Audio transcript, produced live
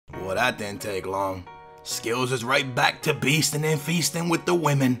Well, that didn't take long. Skills is right back to beasting and feasting with the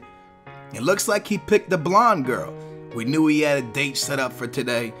women. It looks like he picked the blonde girl. We knew he had a date set up for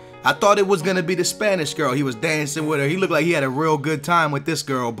today. I thought it was gonna be the Spanish girl. He was dancing with her. He looked like he had a real good time with this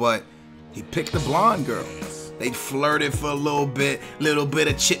girl, but he picked the blonde girl. They flirted for a little bit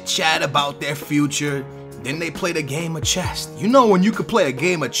of chit chat about their future. Then they played a game of chess. You know when you could play a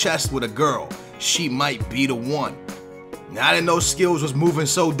game of chess with a girl, she might be the one. Now I didn't know Skills was moving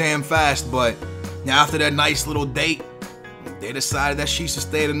so damn fast, but now after that nice little date, they decided that she should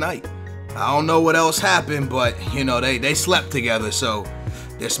stay the night. I don't know what else happened, but you know, they slept together, so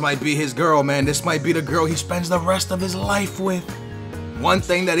this might be his girl, man. This might be the girl he spends the rest of his life with. One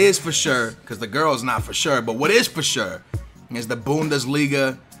thing that is for sure, because the girl's not for sure, but what is for sure is the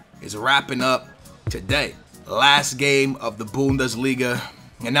Bundesliga is wrapping up today. Last game of the Bundesliga.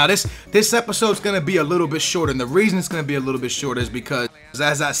 And now this episode's going to be a little bit shorter, and the reason it's going to be a little bit shorter is because,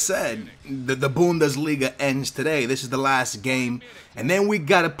 as I said, the Bundesliga ends today. This is the last game, and then we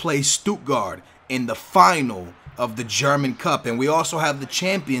got to play Stuttgart in the final of the German Cup, and we also have the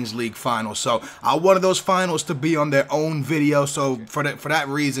Champions League final. So I wanted those finals to be on their own video, so for that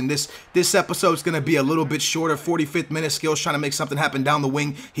reason, this episode's going to be a little bit shorter. 45th minute, Skills trying to make something happen down the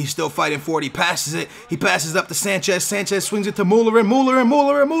wing. He's still fighting for it. He passes it. He passes up to Sanchez. Sanchez swings it to Muller, and Muller.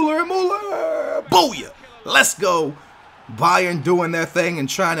 Booyah! Let's go. Bayern doing their thing and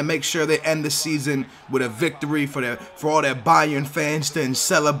trying to make sure they end the season with a victory for all their Bayern fans to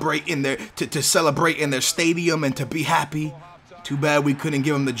celebrate in their celebrate in their stadium and to be happy. Too bad we couldn't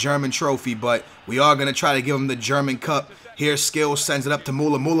give them the German trophy, but we are gonna try to give them the German Cup. Here Skills sends it up to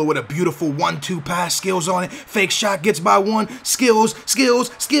Muller. Muller with a beautiful 1-2 pass. Skills on it. Fake shot, gets by one. Skills.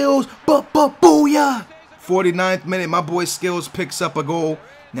 Booyah! 49th minute, my boy Skills picks up a goal,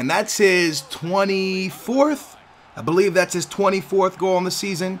 and that's his 24th. I believe that's his 24th goal on the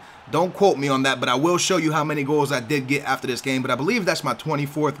season. Don't quote me on that, but I will show you how many goals I did get after this game. But I believe that's my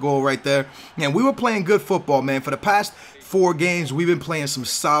 24th goal right there. And we were playing good football, man. For the past 4 games, we've been playing some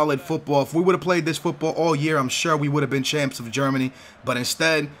solid football. If we would have played this football all year, I'm sure we would have been champs of Germany. But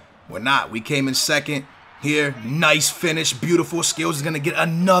instead, we're not. We came in second. Here, nice finish, beautiful. Skills is going to get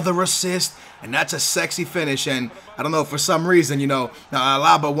another assist, and that's a sexy finish. And I don't know, for some reason, you know,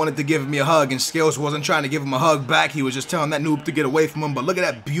 Alaba wanted to give me a hug, and Skills wasn't trying to give him a hug back. He was just telling that noob to get away from him. But look at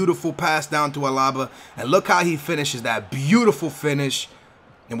that beautiful pass down to Alaba, and look how he finishes that beautiful finish.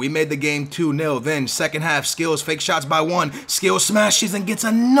 And we made the game 2-0. Then, second half, Skills fake shots by one. Skills smashes and gets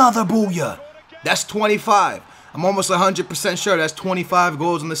another booyah. That's 25. I'm almost 100% sure that's 25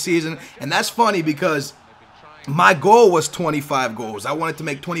 goals in the season. And that's funny because my goal was 25 goals. I wanted to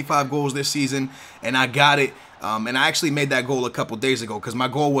make 25 goals this season, and I got it. And I actually made that goal a couple days ago because my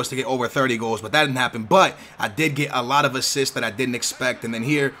goal was to get over 30 goals, but that didn't happen. But I did get a lot of assists that I didn't expect. And then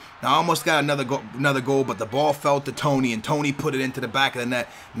here, I almost got another goal, but the ball fell to Tony, and Tony put it into the back of the net,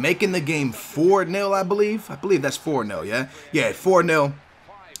 making the game 4-0, I believe. I believe that's 4-0, yeah? Yeah, 4-0.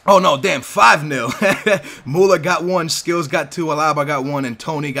 Oh, no, damn, 5-0. Muller got one, Skills got two, Alaba got one, and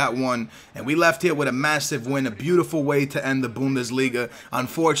Tony got one. And we left here with a massive win, a beautiful way to end the Bundesliga.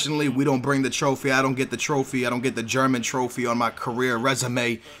 Unfortunately, we don't bring the trophy. I don't get the trophy. I don't get the German trophy on my career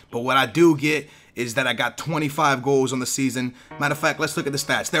resume. But what I do get is that I got 25 goals on the season. Matter of fact, let's look at the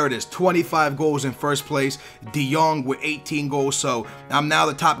stats. There it is, 25 goals in first place. De Jong with 18 goals, so I'm now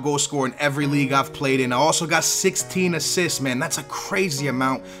the top goal scorer in every league I've played in. I also got 16 assists, man. That's a crazy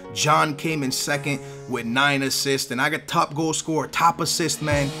amount. John came in second with 9 assists, and I got top goal scorer, top assist,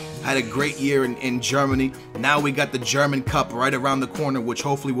 man. Had a great year in Germany. Now we got the German Cup right around the corner, which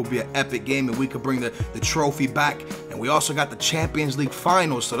hopefully will be an epic game, and we could bring the trophy back. And we also got the Champions League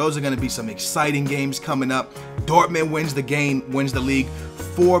finals, so those are going to be some exciting games coming up. Dortmund wins the game, wins the league,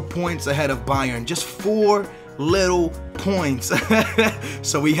 4 points ahead of Bayern. Just 4 little points.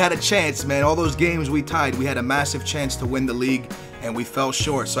 So we had a chance, man. All those games we tied, we had a massive chance to win the league, and we fell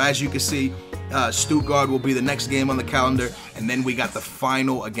short. So as you can see, Stuttgart will be the next game on the calendar, and then we got the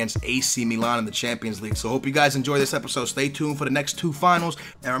final against AC Milan in the Champions League. So hope you guys enjoy this episode. Stay tuned for the next 2 finals,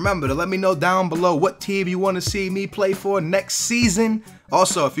 and remember to let me know down below what team you want to see me play for next season.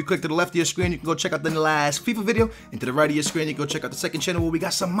 Also, if you click to the left of your screen, you can go check out the last FIFA video, and to the right of your screen, you can go check out the second channel where we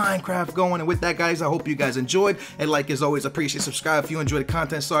got some Minecraft going. And with that, guys, I hope you guys enjoyed, and like as always, appreciate, subscribe if you enjoyed the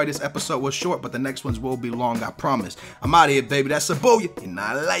content. Sorry this episode was short, but the next ones will be long, I promise. I'm out of here, baby. That's a booyah, and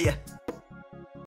I love ya.